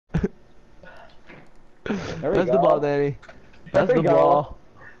There we Pass go. the ball, Danny. There Pass we the go. ball.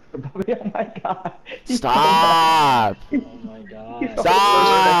 Bobby, oh my god. Stop! Oh my god.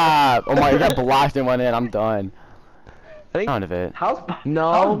 Stop! Oh my, you got blocked and went in. I'm done. I think. None of it. How's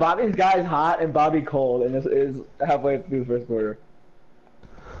No. Bobby's guys hot and Bobby cold and this is halfway through the first quarter?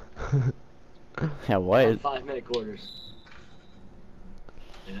 Yeah, what? 5-minute quarters.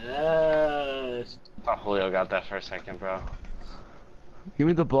 Yes. Oh, Julio got that for a second, bro. Give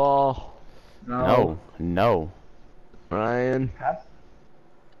me the ball, No. No. Ryan. Pass.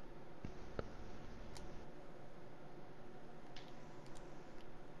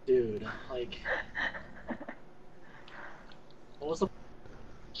 Dude, like. What was the.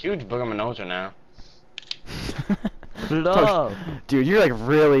 Huge booger Minoja now. Put it up. Dude, you're like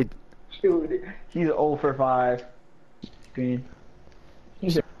really. Dude, he's 0 for 5. Green.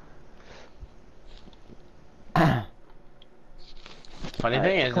 He's Funny Alright,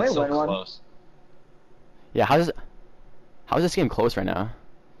 thing is, can it's we so win one? close. Yeah, how's this game close right now?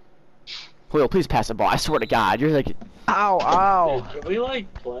 Julio, please pass the ball. I swear to God, you're like. Ow, ow. Dude, can we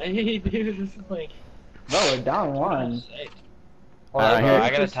like play, dude? This is like. no, we're down 1. Hold on, Alright, bro. here- I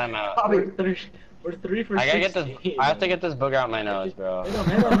gotta time out. Bobby. We're 3 for I gotta get 16. this. I have to get this booger out my nose, bro. Hit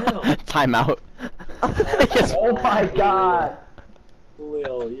him. Timeout. Oh my god.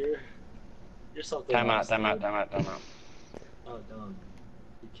 Julio, you're something Time out, else, time out, dude. time out, time out. Oh, dumb.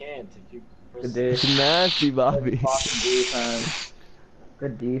 You can't if you press. Good dish. It's nasty, Bobby. Fucking defense.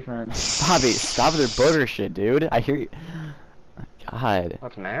 Good defense. Bobby, stop with their booger shit, dude. I hear you. God.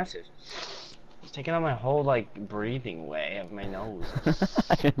 That's massive. It's taking out my whole, like, breathing way of my nose.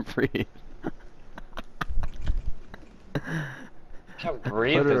 I can't breathe. I can't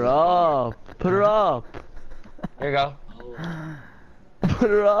breathe. Put this her is- up. Put her up. Here you go. Oh, Put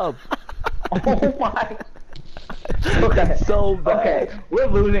her up. Oh my. Okay. So bad. Okay, we're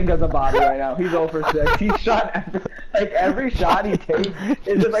losing because of Bobby right now. He's 0 for 6. He's shot every shot he takes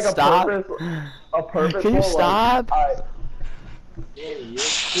is just like Stop. a purposeful. Can you stop? Like, alright. Danny, you're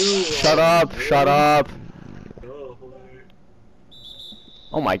too. Shut up, shut up. Oh,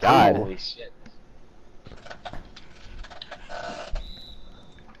 Oh my God. Holy shit.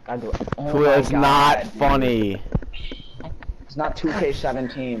 Oh Julio, my it's God, not dude. funny. It's not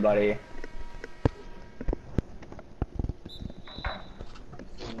 2K17, buddy. oh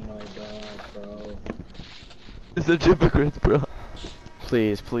my god, bro. It's a hypocrite, bro.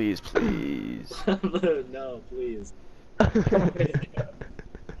 Please, please, please. No, please.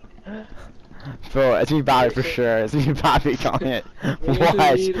 Bro, it's me Bobby for sure. It's me Bobby calling it. We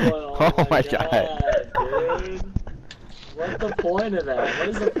What? need one. Oh my God. Dude. What's the point of that? What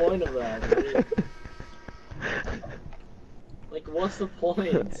is the point of that, dude? Like, what's the point?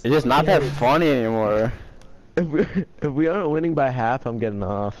 It's just not that funny anymore. If we aren't winning by half, I'm getting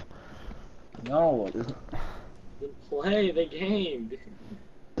off. No. Then play the game.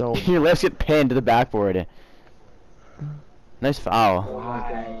 Don't. Your lips get pinned to the backboard. Nice foul. Oh my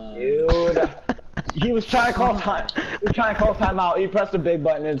Why, god. dude? He was trying to call time. He was trying to call timeout. He pressed the big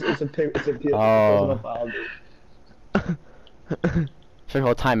button. It's a Oh. foul, dude. Should I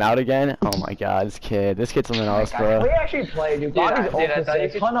call timeout again? Oh my God, this kid's something else, Can bro. we actually play, dude? Bobby's dude, 0 I for thought you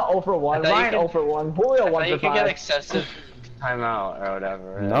 6. could- Hunna 0 for 1. I thought you Ryan could- 0 for 1. Julio 1 But for you 5. can get excessive timeout or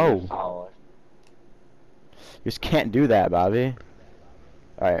whatever. No. Oh. You just can't do that, Bobby.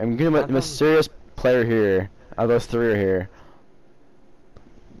 Alright, I'm getting a serious player here. Those 3 are here.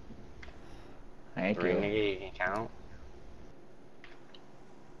 Thank Three you. nigga, you can count.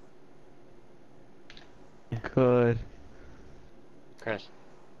 Good. Chris.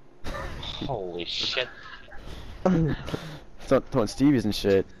 Holy shit. Throwing Stevies and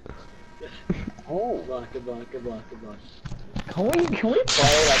shit. Oh. Good luck. Can we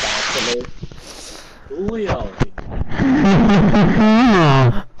play like actually? Julio.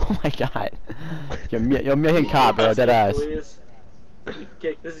 Oh my God. You're making cop, bro. Dead ass. Please.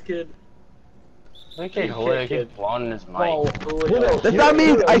 Kick this kid. Look at Julio get blown in his mic. Oh, Julio. That's not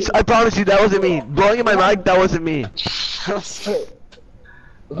me. I promise you, that wasn't me. Blowing in my mic, that wasn't me.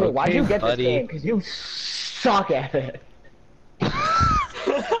 Okay, why'd you get buddy. this game? Because you suck at it.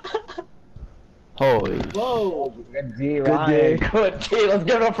 Holy. Whoa. Good D, Good Ryan. day. Good D. Let's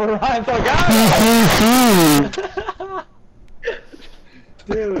give it up for Ryan. So God.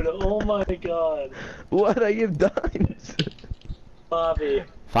 Dude, oh my god. What I give dimes? Bobby.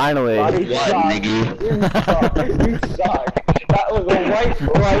 Finally. Bobby What, suck. nigga? You suck. You suck. That was a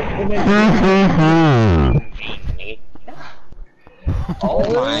right in the Oh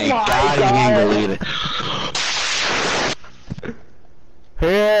my god, you can't believe it.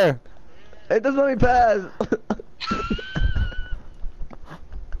 Here. It doesn't let me pass.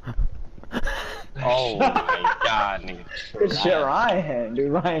 Oh my god, nigga. Good shit, Ryan.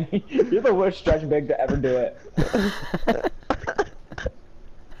 Dude, Ryan, you're the worst stretch big to ever do it.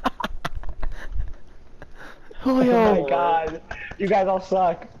 Oh my god. You guys all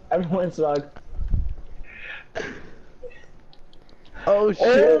suck. Everyone sucks. Oh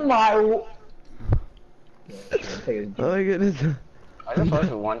shit. Oh my. Oh my goodness. I just wish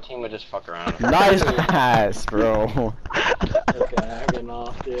one team would just fuck around. Nice pass, bro. Okay, I'm getting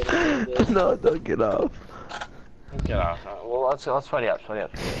off, dude. I need this. No, don't get off. Get off. Well, let's sweaty up.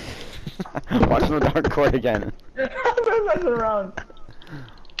 Watch the dark court again. I'm messing around.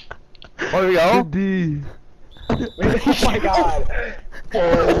 There we go. Good D. Oh my god.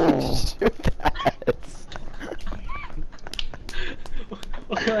 Oh, shoot that.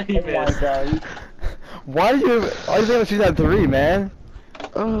 What did I Oh my miss? god. Why did you gonna shoot that 3, man?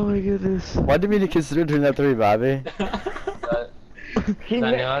 Oh my goodness. Why did you consider doing that 3, Bobby? He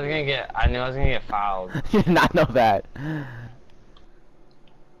I knew I was gonna get fouled. You did not know that.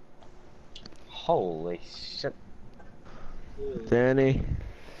 Holy shit. Danny.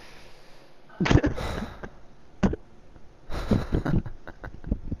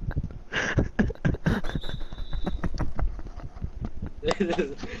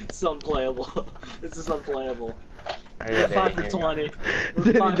 It's unplayable. This is unplayable. Are you 5 for ready? 20.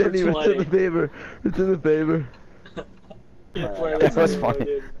 We're 5 for Danny, return 20. the favor. Return the favor. Can't play That this was anymore, funny.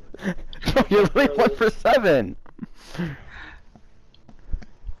 dude. You're literally 1 for 7. And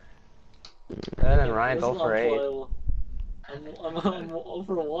then Ryan, This go is for 8. unplayable. I'm 0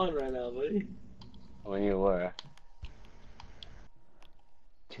 for 1 right now, buddy. When you were.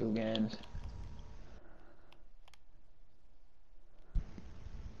 2 games.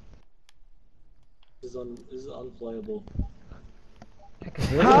 This is unplayable.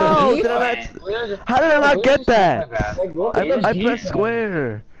 How did I not? How did I not get that? I pressed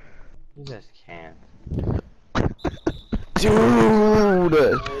square. You just can't. Dude! Oh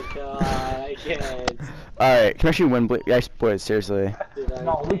my god, I can't. Alright, can we actually win, guys? Boys, seriously. Dude, I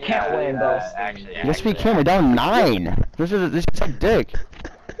No, we can't win, bro. Actually, Yes, we can. We're down 9. This is a dick.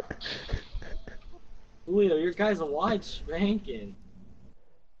 Julio, your guy's a wide spanking.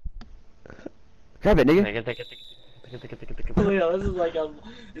 Grab it, nigga. Take it. Julio, this is like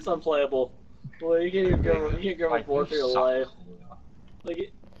it's unplayable. Well, you can't even go Like, forward for you your suck. life.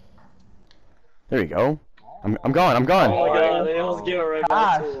 Like, There we go. I'm gone. I'm gone. oh my god, they almost give it right back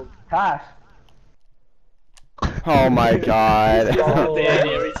Tosh. to him. Tosh. Oh my god. It's Oh.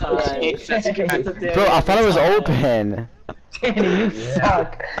 Danny every time. It's a Danny Bro, I thought it was every time. open. Danny, you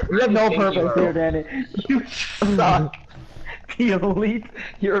suck. You have no purpose here, Danny. You suck. Delete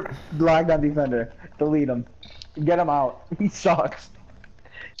your lockdown defender. Delete him. Get him out. He sucks.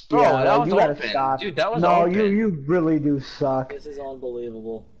 Bro, that like, was you gotta open. stop. Dude, that was no, open. you really do suck. This is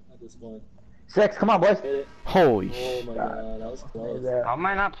unbelievable at this point. 6, come on, boys. Hit it. Holy Oh sh. my god, that was close. How am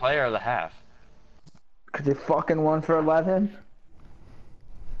I not player of the half? Cause you fucking 1 for 11.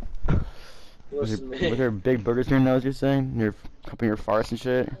 Was Listen to me. there big burgers in your nose, you're saying? You're cupping your farts and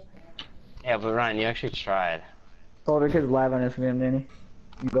shit? Yeah, but Ryan, you actually tried. Older kids live on Instagram, Danny.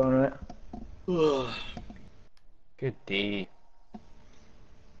 You going to it? God, Good D.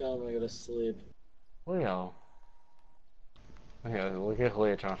 I'm gonna go to sleep. Julio. Okay, look at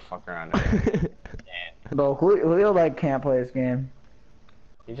Julio trying to fuck around. Bro, Julio like can't play this game.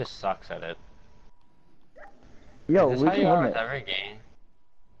 He just sucks at it. Yo, Is we this how you can are win with this. every game?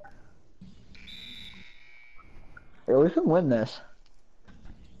 Yo, we can win this.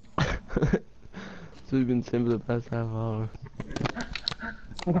 So we've been saying for the past half hour.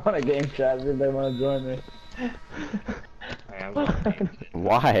 I'm on a game chat if they want to join me. Okay, I'm going.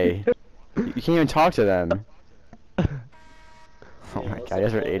 Why? You can't even talk to them. Oh my god, you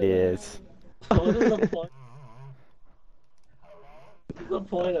guys are idiots. What is the point? What's the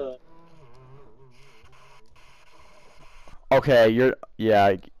point of it? Okay, you're.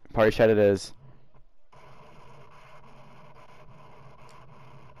 Yeah, party chat it is.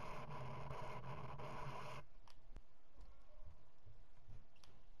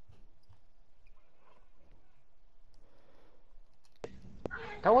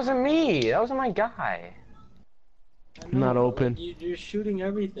 That wasn't me. That wasn't my guy. I know, Not but, open. Like, you're shooting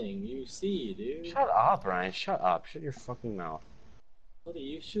everything. You see, dude. Shut up, Ryan. Shut up. Shut your fucking mouth. Buddy,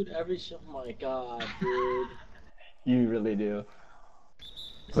 you shoot every shot. Oh my god, dude. You really do.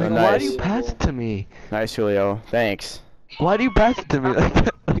 Well, Like, why do nice. you pass it to me? Nice, Julio. Thanks. Why do you pass it to me like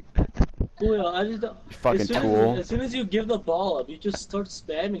that? Julio, I just don't. You fucking as soon tool. As soon as you give the ball up, you just start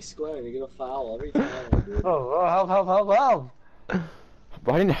spamming square and you get a foul every time, dude. Oh, help.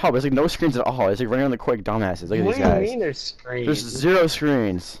 Why didn't help? There's like no screens at all. It's like running on the quick dumbasses. Look at What these do you guys. mean there's screens? There's 0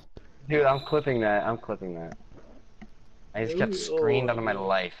 screens. Dude, I'm clipping that. I'm clipping that. I just got screened out of my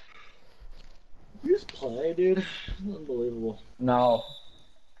life. You just play, dude. Unbelievable. No.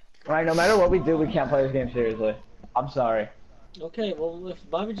 Alright, no matter what we do, we can't play this game seriously. I'm sorry. Okay, well, if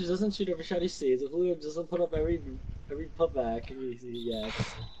Bobby just doesn't shoot every shot he sees, if Julio doesn't put up every putback he gets,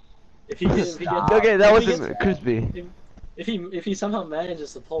 if he gets, Okay, that wasn't crispy. if he somehow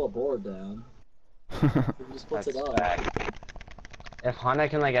manages to pull a board down, he just puts it up. If Hanna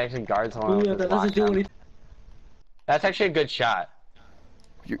can like actually guard someone, Julio, that doesn't do anything. That's actually a good shot.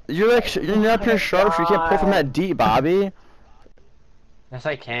 You're not pure sharp. You can't pull from that deep, Bobby. Yes,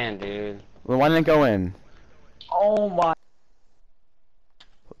 I can, dude. Well, why didn't it go in? Oh my.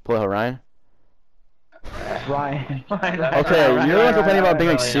 Pull it, Ryan. Ryan. Okay, you're like complaining about being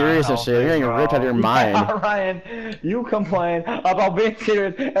like serious and shit. You're getting ripped out of your mind. Ryan, you complain about being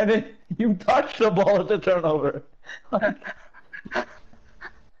serious, and then you touch the ball at the turnover.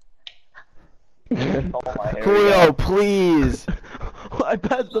 Julio, please. I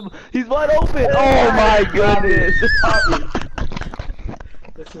passed him. He's wide open. Oh my goodness.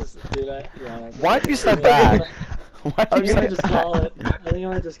 This is, dude, yeah. Why'd you step back? Why'd I'm you gonna step just call back? it. I think I'm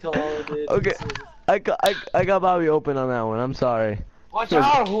gonna just call it, dude. Okay, I got Bobby open on that one. I'm sorry. Watch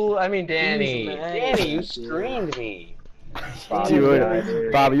out, Danny. He's mad. Danny, you screened me.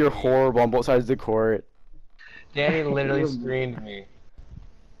 Dude, Bobby, you're horrible on both sides of the court. Danny literally screened me.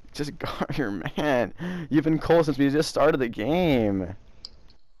 Just guard your man. You've been cold since we just started the game.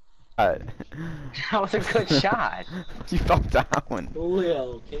 That was a good shot. You fell down.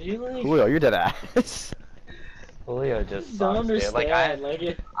 Julio, can you like? Julio, you're dead ass. Julio just Don't sucks, dude. understand.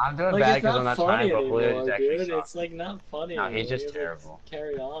 I'm doing like bad it's because I'm not not trying, funny but Julio anymore, just actually dude. sucks. It's like not funny. No, he's anymore. just You terrible. just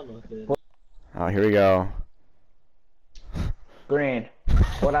carry on with it. Oh, here we go. Green.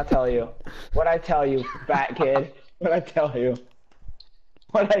 What'd I tell you? What'd I tell you, fat kid? What'd I tell you?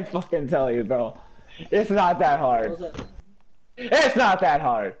 What'd I fucking tell you, bro? It's not that hard. What was that? It's not that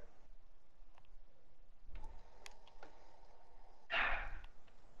hard.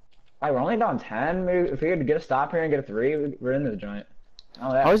 Alright, we're only down 10. Maybe if we could get a stop here and get a 3, we're in the joint.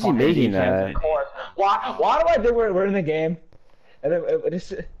 Oh, that How is he fucking making defense, that? of course. Why do I think we're in the game? And then it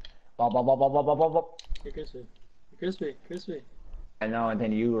just blah blah blah blah blah blah blah blah. You're crispy. I know, and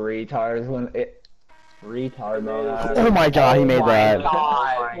then you retards when it retard man. Oh my god, he made that.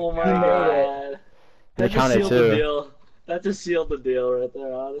 Oh my He made god. They That just counted sealed the too. deal. That just sealed the deal right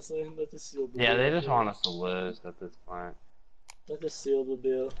there, honestly. That just sealed the deal. Yeah, they just want us to lose at this point. That just sealed the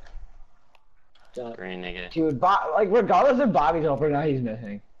deal. Got Green nigga. Dude, like regardless if Bobby's open or not, he's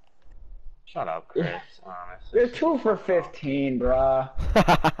missing. Shut up, Chris. Honestly. You're 2 for 15, bruh.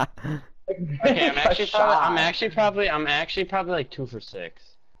 Okay, I'm actually probably like 2 for 6.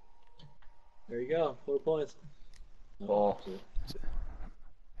 There you go. 4 points. Oh.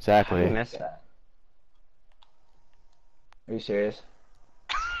 Exactly. I missed that. Are you serious?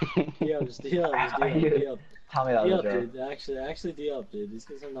 D up. Tell me that D was up, a joke. dude. Actually D up, dude. These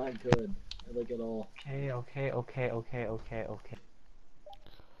guys are not good. Like at all. Okay.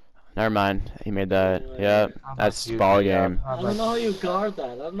 Never mind. He made that. Yeah. Yep. That's ball game. I don't know how you guard that.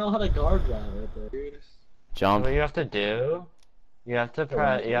 I don't know how to guard that right there, dude. Jump. What you have to do? You have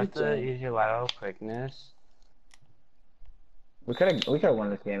to use your lateral quickness. We could've won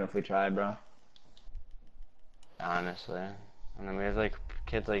this game if we tried, bro. Honestly. And then we have like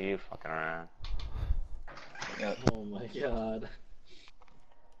kids like you fucking around. Yep. Oh my god.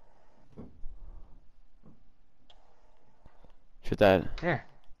 Shoot that. Here.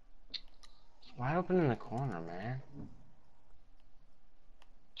 It's wide open in the corner, man.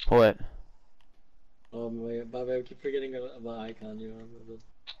 Pull it. Oh my god, Bobby, I keep forgetting about icon you on.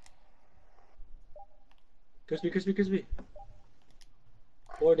 Crispy.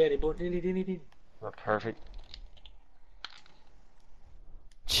 Board Danny. The perfect.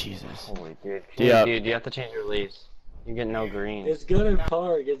 Jesus. Holy dude. Yeah. Dude, you have to change your leaves. You get no greens. It's good in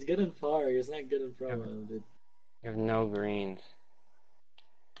park. It's not good in pro, dude. You have no greens.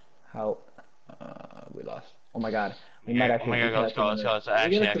 How? We lost. Oh my god. We might Oh actually. my god, let's go. If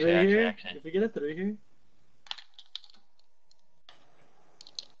we Actually. If we get a 3 here.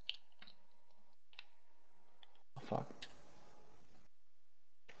 Oh, fuck.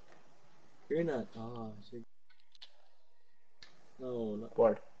 You're not. Oh, shit. No.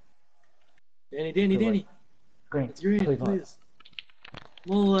 Board. Danny. Green. It's green, please.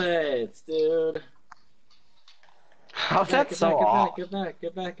 Mullets, dude. How's that so off? Get back.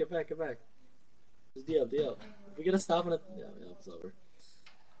 Just D up. If we get a stop on it, yeah, it's over.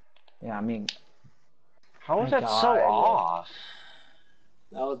 Yeah, I mean. How is My that so God. off?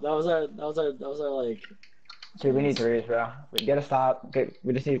 That was our like Dude, we need threes, bro. We gotta stop.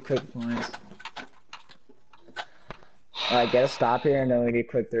 We just need quick points. Alright, get a stop here, and then we need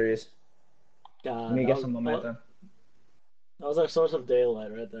quick threes. God, We need to that get some momentum. that was our source of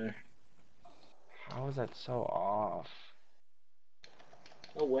daylight right there. How is that so off?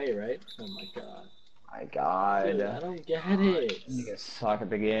 No way, right? Oh my god. My God. Dude, I don't get it. You guys suck at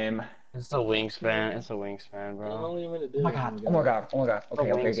the game. It's a wingspan. It's a wingspan, I don't know bro. what you want to do. Oh my God. Oh my God. Oh my God. It's a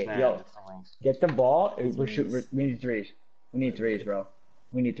Okay. wingspan. Yo, It's a wingspan. get the ball. It's wings. We need threes. We need threes, bro.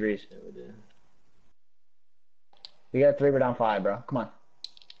 We need threes. Yeah, we do. We got three. We're down 5, bro. Come on.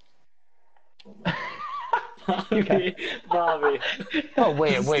 Oh my god. Bobby. Oh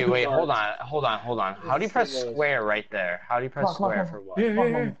wait, This is wait, too wait. much. Hold on. How do you This is press too much. square right there? How do you press Come on, square come for on. what?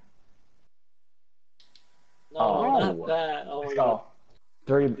 Here. No, Oh. not that. Oh my Let's god.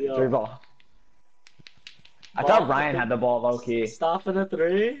 go. Three ball. I thought Ryan had the ball low key. Stop in a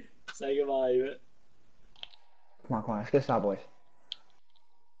 3. Say goodbye. Come on. Let's get a stop, boys.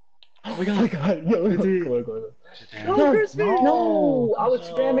 Oh my god. Yo, Dude. go. No, Crispy. No, I was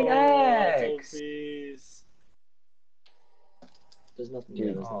spamming Oh, X. please. There's nothing. Dude.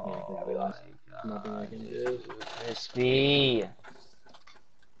 Yeah, there's nothing I can do. Nothing I can do. Crispy.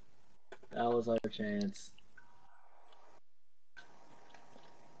 That was our chance.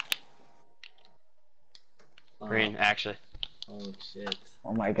 Green, actually. Oh shit.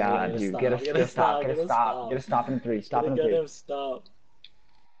 Oh my God, Yeah, dude. stop, Get gotta a stop. stop, Get a gotta stop. stop. Get a stop in 3. Stop in Gotta 3. get him stop.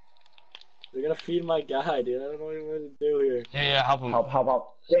 They're gonna feed my guy, dude. I don't know what you want to do here. Yeah, help him. Help.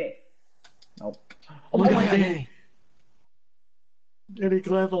 Dang. Nope. Oh my god, Danny. Danny,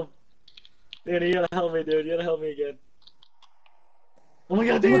 clamp him. Danny, you gotta help me, dude. You gotta help me again. Oh my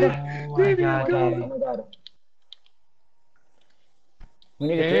god, Danny! Oh my god, Oh Danny. my God. We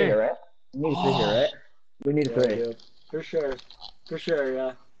need a 3 here, right? We need a 3 here, right? We need a 3. Yeah, for sure,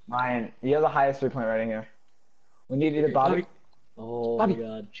 yeah. Ryan, you have the highest 3-point rating here. We need either Bobby. Oh Bobby. my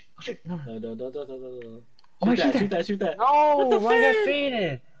god. Oh, shit. No. No. Oh my God, Shoot that. No, What the I got fuck?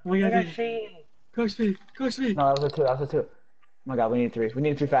 faded. Oh my I god, got dude. faded. Coach speed. No, that was a 2. Oh my God, we need 3. We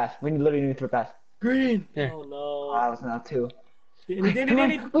need 3 fast. We literally need 3 fast. Green. Here. Oh Oh, no. that was not 2.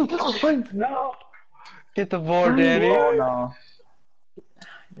 Danny. No. Get the board, Danny. Oh no.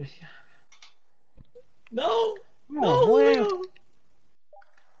 No. No.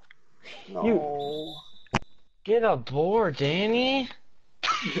 You. No. Get a board, Danny.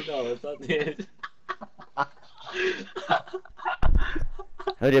 No, it's not it.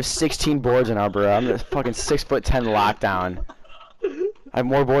 We have 16 boards in our bro. I'm a fucking 6'10" lockdown. I have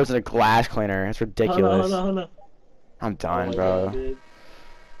more boards than a glass cleaner. It's ridiculous. Hold on. I'm done, Oh my bro. God, dude.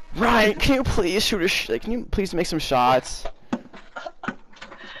 Ryan, can you please shoot a can you please make some shots?